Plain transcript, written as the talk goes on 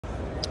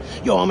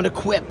Yo, I'm gonna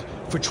quip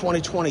for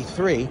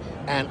 2023,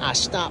 and I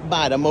stopped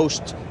by the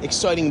most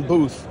exciting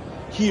booth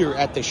here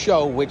at the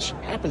show, which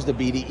happens to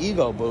be the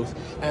Ego booth,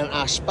 and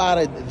I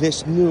spotted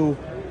this new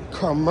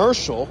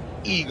commercial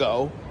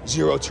Ego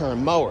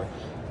zero-turn mower.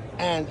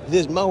 And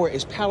this mower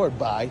is powered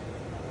by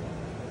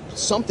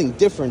something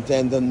different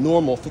than the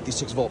normal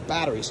 56-volt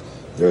batteries.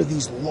 They're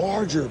these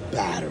larger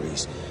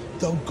batteries.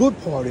 The good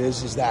part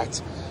is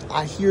that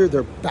I hear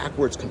they're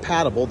backwards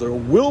compatible. There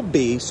will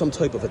be some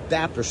type of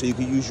adapter so you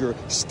can use your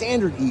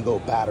standard Ego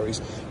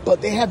batteries,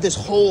 but they have this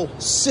whole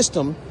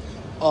system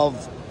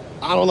of,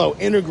 I don't know,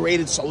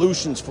 integrated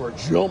solutions for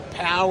jump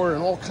power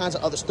and all kinds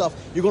of other stuff.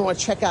 You're going to want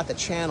to check out the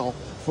channel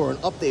for an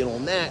update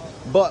on that.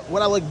 But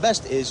what I like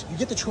best is you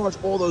get to charge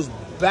all those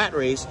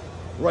batteries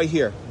right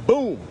here.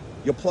 Boom!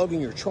 You plug in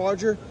your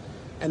charger,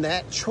 and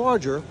that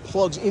charger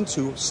plugs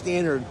into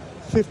standard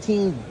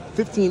 15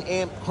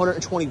 amp,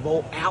 120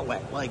 volt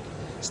outlet. Like,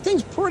 this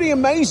thing's pretty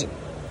amazing.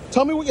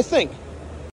 Tell me what you think.